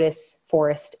Filecoin, Lotus,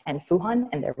 Forest, and Fuhan,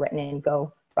 and they're written in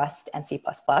Go, Rust, and C++.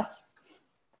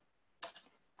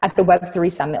 At the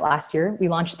Web3 Summit last year, we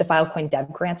launched the Filecoin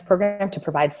Dev Grants program to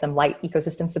provide some light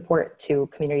ecosystem support to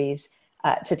communities,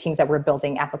 to teams that were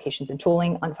building applications and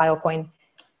tooling on Filecoin.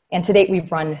 And to date,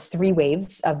 we've run 3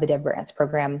 waves of the Dev Grants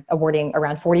program, awarding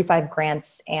around 45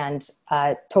 grants and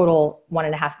total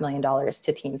 $1.5 million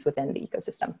to teams within the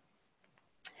ecosystem.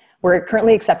 We're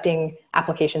currently accepting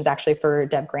applications actually for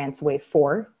Dev Grants Wave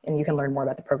 4, and you can learn more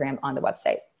about the program on the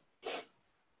website.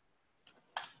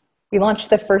 We launched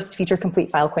the first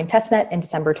feature-complete Filecoin testnet in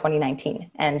December 2019,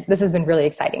 and this has been really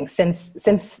exciting. Since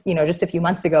just a few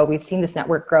months ago, we've seen this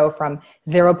network grow from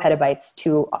 0 petabytes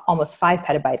to almost 5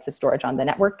 petabytes of storage on the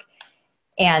network,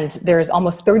 and there's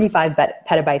almost 35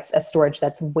 petabytes of storage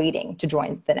that's waiting to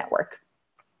join the network.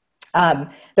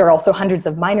 There are also hundreds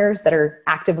of miners that are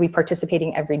actively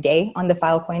participating every day on the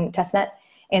Filecoin testnet,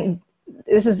 and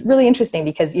this is really interesting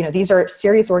because these are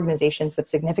serious organizations with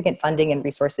significant funding and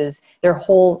resources. They're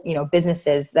whole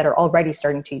businesses that are already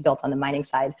starting to be built on the mining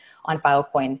side on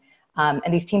Filecoin,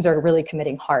 and these teams are really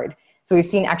committing hard. So we've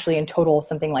seen actually in total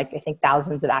something like I think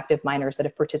thousands of active miners that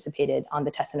have participated on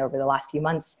the testnet over the last few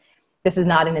months. This is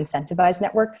not an incentivized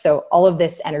network, so all of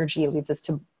this energy leads us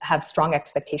to have strong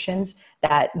expectations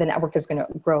that the network is going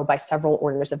to grow by several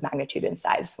orders of magnitude in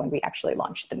size when we actually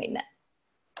launch the mainnet.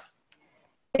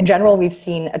 In general, we've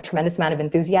seen a tremendous amount of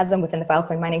enthusiasm within the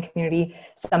Filecoin mining community.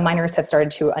 Some miners have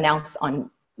started to announce on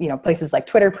places like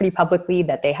Twitter pretty publicly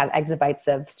that they have exabytes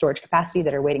of storage capacity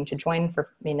that are waiting to join for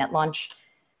mainnet launch.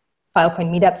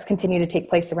 Filecoin meetups continue to take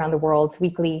place around the world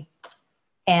weekly.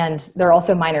 And there are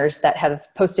also miners that have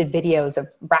posted videos of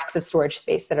racks of storage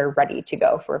space that are ready to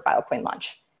go for a Filecoin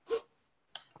launch.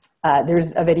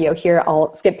 There's a video here.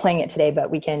 I'll skip playing it today, but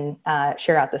we can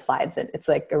share out the slides. It's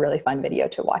like a really fun video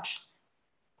to watch.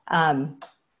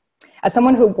 As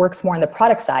someone who works more on the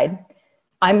product side,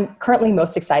 I'm currently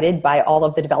most excited by all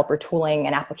of the developer tooling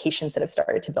and applications that have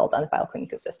started to build on the Filecoin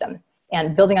ecosystem.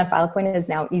 And building on Filecoin is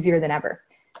now easier than ever.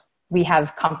 We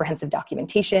have comprehensive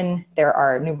documentation. There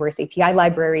are numerous API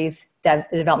libraries,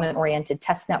 development-oriented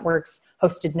test networks,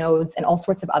 hosted nodes, and all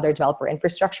sorts of other developer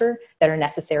infrastructure that are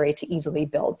necessary to easily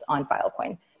build on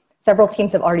Filecoin. Several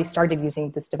teams have already started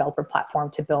using this developer platform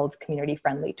to build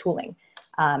community-friendly tooling.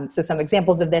 So some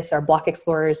examples of this are block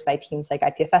explorers by teams like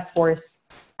IPFS Force,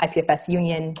 IPFS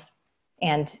Union,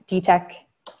 and DTech.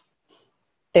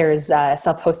 There's a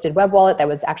self-hosted web wallet that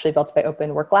was actually built by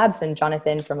Open Work Labs, and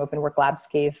Jonathan from Open Work Labs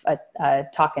gave a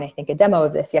talk and I think a demo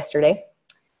of this yesterday.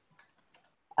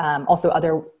 Also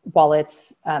other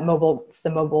wallets, it's a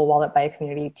mobile wallet by a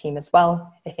community team as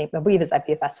well. I believe it's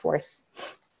IPFS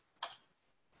Force.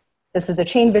 This is a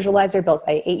chain visualizer built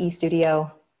by AE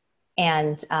Studio.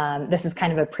 And this is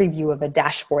kind of a preview of a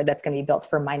dashboard that's going to be built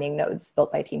for mining nodes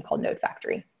built by a team called Node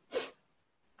Factory.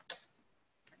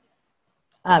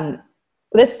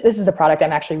 This is a product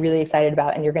I'm actually really excited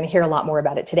about, and you're going to hear a lot more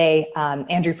about it today.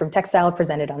 Andrew from Textile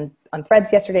presented on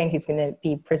Threads yesterday, and he's going to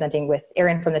be presenting with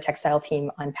Aaron from the Textile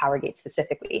team on PowerGate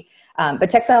specifically. But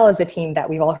Textile is a team that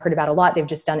we've all heard about a lot. They've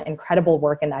just done incredible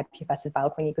work in the IPFS and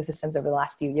Filecoin ecosystems over the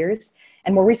last few years.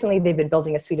 And more recently, they've been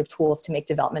building a suite of tools to make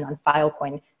development on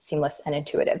Filecoin seamless and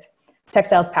intuitive.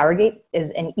 Textile's PowerGate is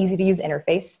an easy-to-use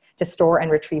interface to store and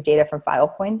retrieve data from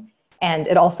Filecoin. And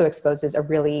it also exposes a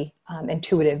really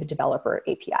intuitive developer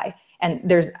API. And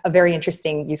there's a very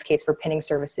interesting use case for pinning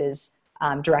services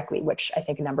directly, which I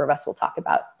think a number of us will talk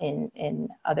about in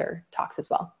other talks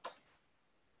as well.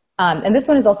 And this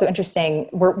one is also interesting.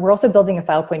 We're also building a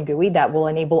Filecoin GUI that will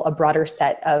enable a broader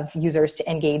set of users to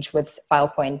engage with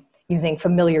Filecoin using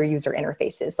familiar user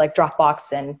interfaces like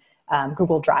Dropbox and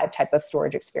Google Drive type of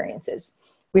storage experiences.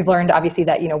 We've learned obviously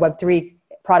that Web3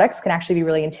 products can actually be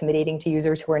really intimidating to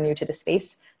users who are new to the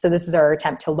space. So this is our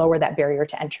attempt to lower that barrier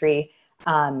to entry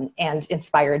and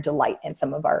inspire delight in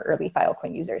some of our early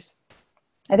Filecoin users.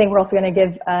 I think we're also going to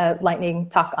give a lightning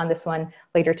talk on this one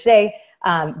later today,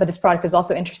 but this product is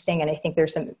also interesting, and I think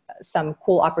there's some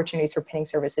cool opportunities for pinning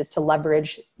services to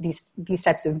leverage these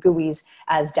types of GUIs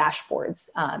as dashboards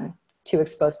to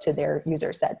expose to their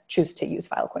users that choose to use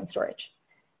Filecoin storage.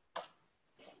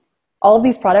 All of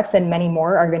these products and many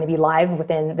more are going to be live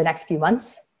within the next few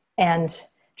months. And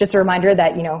just a reminder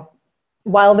that,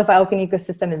 while the Filecoin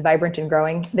ecosystem is vibrant and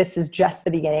growing, this is just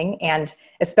the beginning. And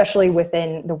especially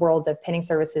within the world of pinning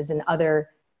services and other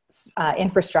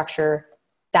infrastructure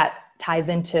that ties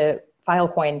into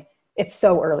Filecoin, it's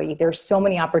so early. There's so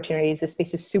many opportunities. The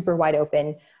space is super wide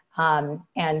open.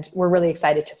 And we're really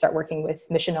excited to start working with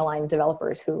mission-aligned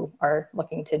developers who are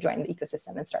looking to join the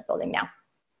ecosystem and start building now.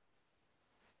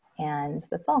 And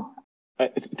that's all.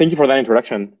 Thank you for that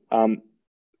introduction.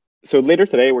 So later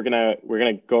today, we're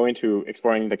gonna go into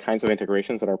exploring the kinds of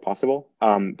integrations that are possible.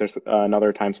 There's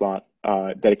another time slot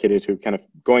dedicated to kind of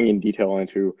going in detail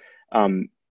into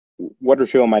what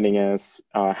retrieval mining is,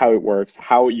 how it works,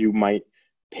 how you might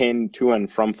pin to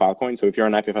and from Filecoin. So if you're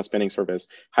an IPFS pinning service,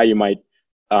 how you might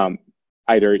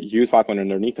either use Filecoin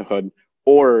underneath the hood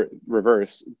or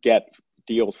reverse, get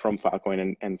deals from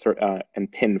Filecoin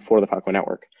and pin for the Filecoin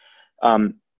network.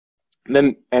 And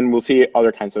we'll see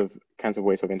other kinds of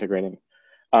ways of integrating.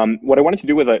 What I wanted to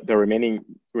do with the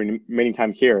remaining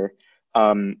time here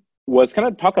was kind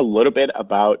of talk a little bit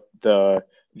about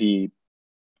the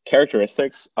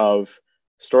characteristics of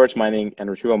storage mining and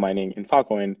retrieval mining in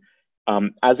Filecoin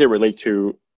as they relate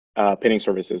to pinning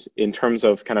services in terms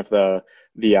of kind of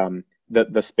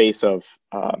the space of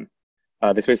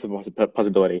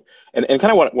possibility. And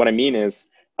kind of what I mean is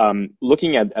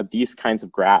looking at these kinds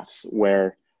of graphs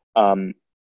where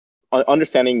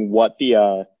understanding what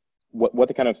the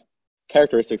kind of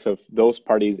characteristics of those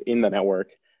parties in the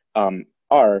network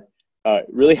are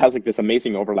really has like this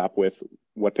amazing overlap with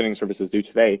what pinning services do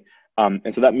today.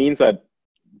 And so that means that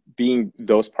being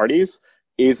those parties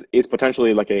is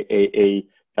potentially like a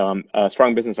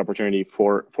strong business opportunity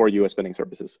for US pinning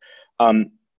services.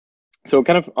 So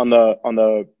kind of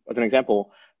as an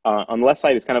example, on the left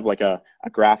side is kind of like a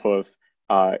graph of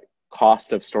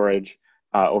cost of storage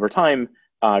over time,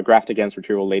 graphed against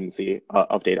retrieval latency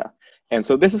of data. And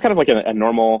so this is kind of like a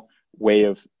normal way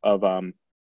of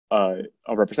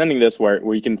representing this,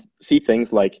 where you can see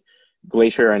things like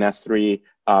Glacier and S3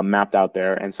 mapped out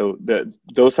there. And so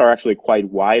those are actually quite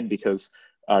wide because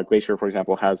Glacier, for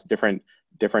example, has different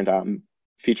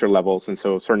feature levels, and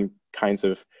so certain kinds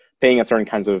of paying at certain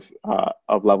kinds of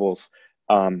levels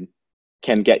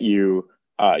can get you.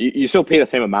 You still pay the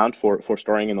same amount for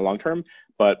storing in the long term,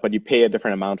 but you pay a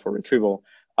different amount for retrieval,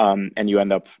 and you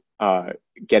end up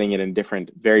getting it in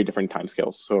very different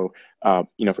timescales. So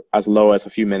as low as a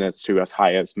few minutes to as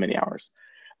high as many hours.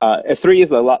 S3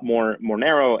 is a lot more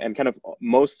narrow, and kind of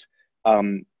most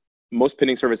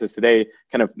pinning services today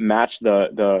kind of match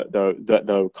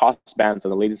the cost bands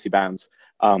and the latency bands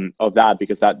of that,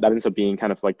 because that ends up being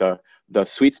kind of like the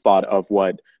sweet spot of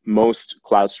what most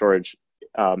cloud storage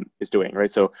is doing,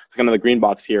 right? So kind of the green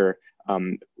box here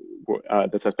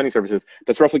that says pinning services,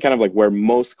 that's roughly kind of like where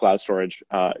most cloud storage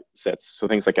sits. So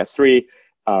things like S3,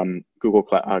 Google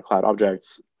Cloud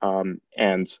Objects,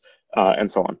 and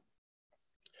so on.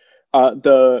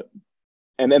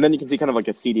 And then you can see kind of like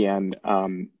a CDN.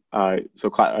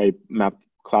 So I mapped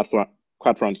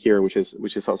CloudFront here, which is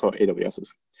also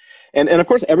AWS's. And of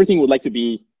course, everything would like to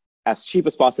be as cheap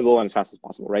as possible and as fast as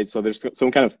possible, right? So there's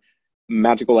some kind of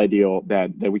magical ideal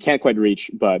that we can't quite reach,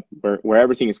 but where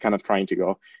everything is kind of trying to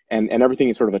go, and everything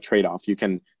is sort of a trade-off. You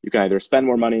can either spend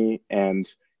more money and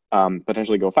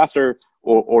potentially go faster,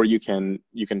 or you can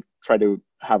try to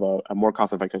have a more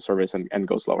cost-effective service and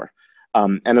go slower.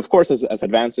 And of course, as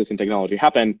advances in technology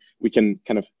happen, we can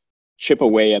kind of chip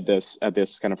away at this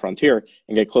kind of frontier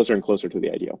and get closer and closer to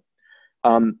the ideal.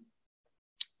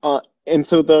 And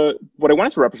so what I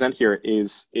wanted to represent here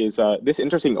is this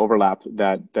interesting overlap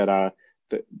that I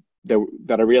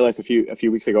realized a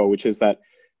few weeks ago, which is that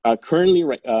currently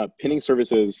pinning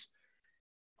services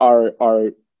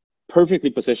are perfectly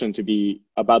positioned to be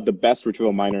about the best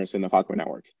retrieval miners in the Filecoin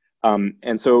network.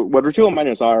 And so what retrieval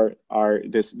miners are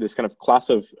this kind of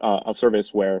class of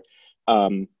service where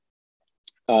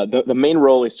the main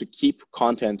role is to keep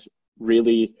content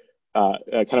really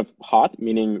kind of hot,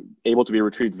 meaning able to be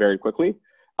retrieved very quickly,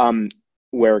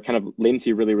 where kind of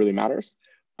latency really matters,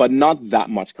 but not that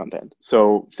much content.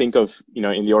 So think of,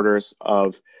 in the orders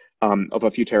of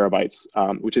a few terabytes,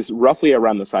 which is roughly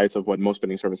around the size of what most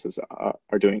pinning services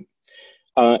are doing.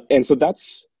 And so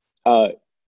that's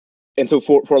and so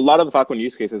for a lot of the Filecoin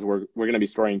use cases, we're going to be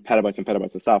storing petabytes and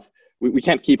petabytes of stuff. We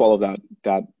can't keep all of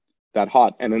that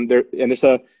hot. And then there's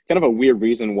a kind of a weird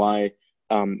reason why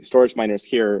storage miners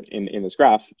here in this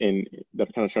graph that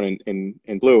are kind of shown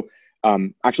in blue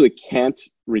actually can't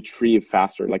retrieve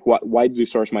faster. Like why do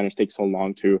storage miners take so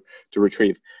long to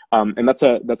retrieve? And that's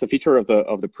a feature of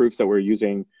the proofs that we're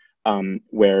using,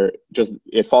 where just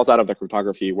it falls out of the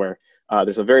cryptography, where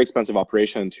there's a very expensive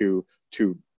operation to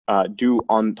do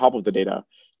on top of the data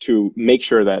to make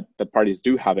sure that parties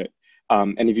do have it.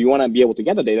 And if you want to be able to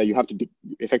get the data, you have to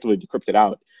effectively decrypt it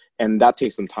out, and that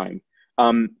takes some time.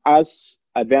 As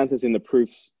advances in the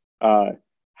proofs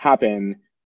happen,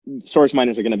 storage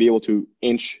miners are going to be able to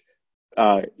inch,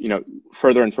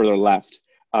 further and further left,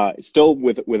 still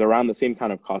with around the same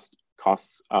kind of costs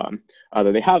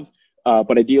that they have,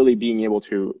 but ideally being able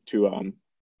to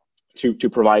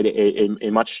provide a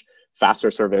much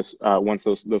faster service once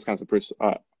those kinds of proofs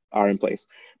are in place.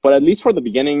 But at least for the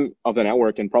beginning of the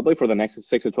network, and probably for the next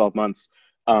 6 to 12 months,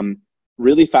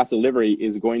 really fast delivery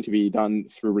is going to be done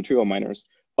through retrieval miners,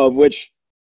 of which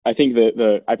I think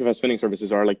the IPFS Pinning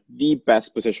services are like the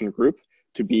best positioned group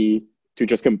to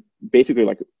just basically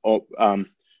like own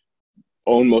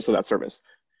most of that service,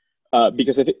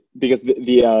 because it's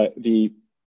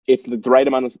the right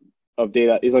amount of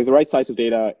data, is like the right size of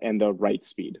data and the right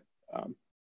speed.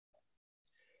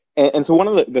 And so one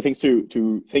of the things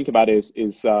to think about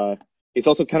is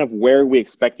also kind of where we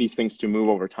expect these things to move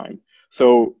over time.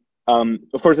 So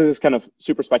of course, this is kind of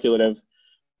super speculative.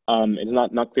 It's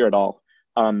not clear at all.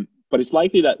 But it's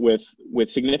likely that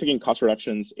with significant cost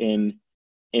reductions in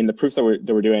the proofs that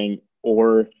we're doing,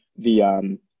 or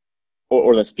the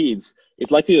speeds,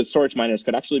 it's likely that storage miners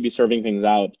could actually be serving things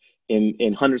out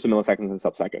in hundreds of milliseconds and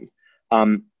sub-second.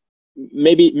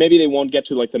 Maybe they won't get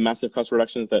to like the massive cost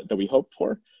reductions that we hope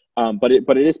for, but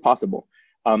it is possible.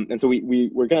 And so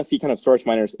we're going to see kind of storage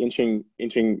miners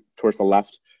inching towards the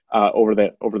left over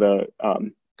the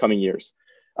coming years.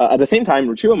 At the same time,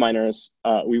 retrieval miners,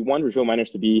 we want retrieval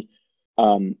miners to be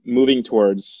moving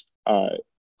towards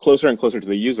closer and closer to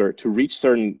the user to reach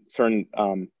certain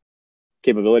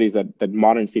capabilities that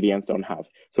modern CDNs don't have.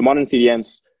 So modern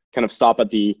CDNs kind of stop at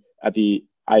the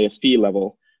ISP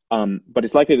level, but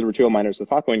it's likely the retrieval miners with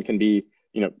Filecoin can be,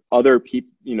 other people,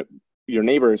 your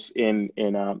neighbors in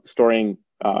storing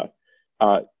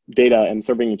data and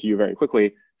serving it to you very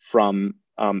quickly from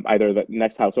either the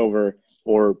next house over,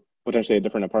 or potentially a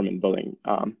different apartment building,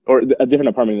 or a different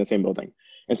apartment in the same building.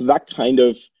 And so that kind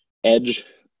of edge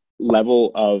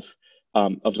level of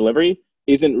delivery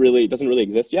doesn't really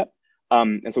exist yet.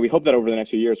 And so we hope that over the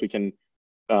next few years we can,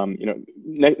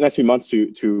 next few months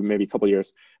to maybe a couple of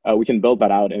years, we can build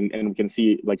that out and we can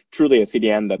see like truly a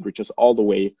CDN that reaches all the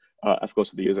way as close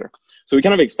to the user. So we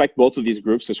kind of expect both of these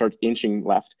groups to start inching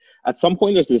left. At some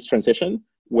point, there's this transition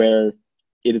where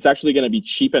it is actually going to be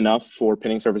cheap enough for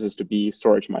pinning services to be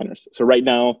storage miners. So right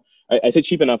now, I say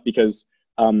cheap enough because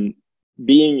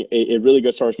being a really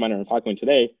good storage miner in Filecoin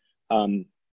today, kind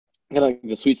of like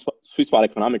the sweet spot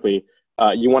economically,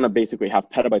 you want to basically have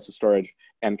petabytes of storage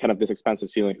and kind of this expensive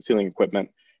ceiling equipment.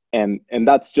 And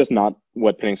that's just not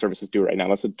what pinning services do right now.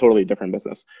 That's a totally different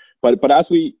business. But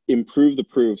as we improve the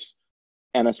proofs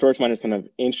and as storage miners kind of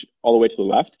inch all the way to the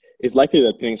left, it's likely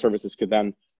that pinning services could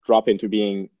then drop into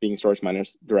being storage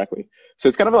miners directly. So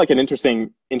it's kind of like an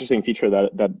interesting feature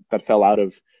that fell out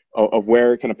of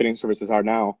where kind of pinning services are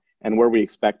now and where we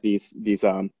expect these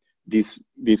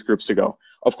groups to go.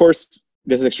 Of course,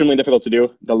 this is extremely difficult to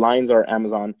do. The lines are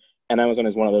Amazon, and Amazon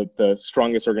is one of the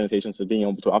strongest organizations at being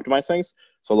able to optimize things.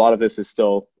 So a lot of this is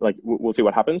still like, we'll see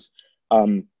what happens.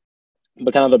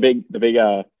 But kind of the big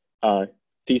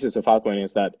thesis of Filecoin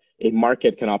is that a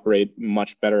market can operate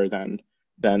much better than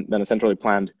a centrally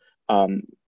planned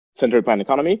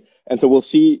economy. And so we'll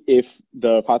see if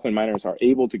the Filecoin miners are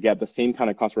able to get the same kind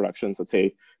of cost reductions that,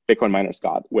 say, Bitcoin miners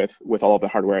got with all of the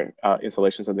hardware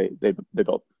installations that they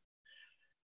built.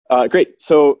 Great.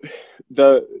 So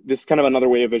this is kind of another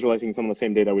way of visualizing some of the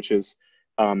same data, which is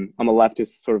on the left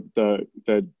is sort of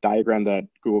the diagram that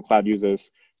Google Cloud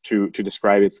uses to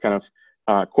describe its kind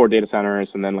of core data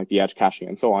centers, and then like the edge caching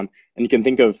and so on. And you can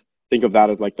think of that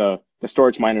as like the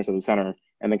storage miners at the center,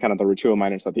 and then kind of the retrieval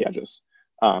miners at the edges.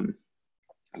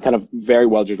 Kind of very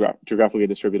well geographically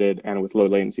distributed and with low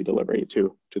latency delivery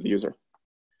to the user.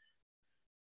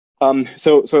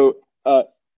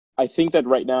 I think that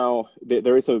right now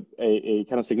there is a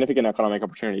kind of significant economic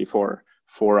opportunity for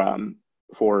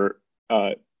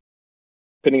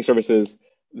pinning services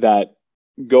that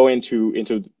go into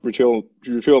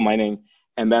retrieval mining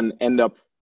and then end up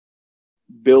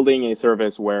building a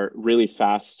service where really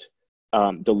fast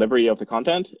delivery of the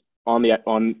content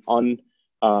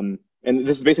and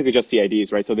this is basically just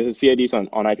CIDs, right? So this is CIDs on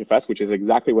IPFS, which is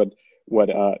exactly what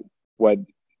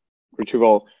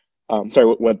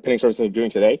pinning services are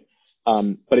doing today.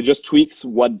 But it just tweaks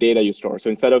what data you store. So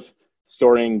instead of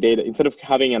storing data, instead of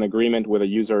having an agreement with a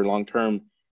user long-term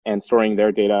and storing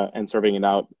their data and serving it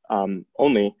out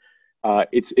only,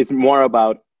 it's more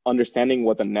about understanding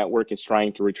what the network is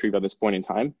trying to retrieve at this point in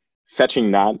time,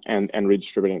 fetching that and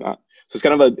redistributing that. So it's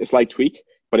kind of a slight tweak,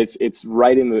 but it's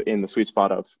right in the sweet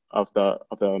spot of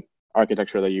the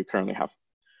architecture that you currently have.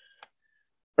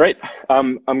 All right,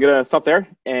 I'm gonna stop there,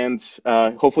 and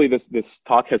hopefully this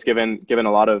talk has given you a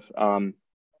lot of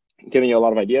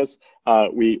ideas.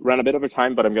 We ran a bit over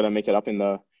time, but I'm gonna make it up in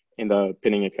the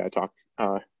pinning API talk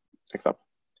next up.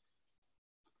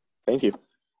 Thank you.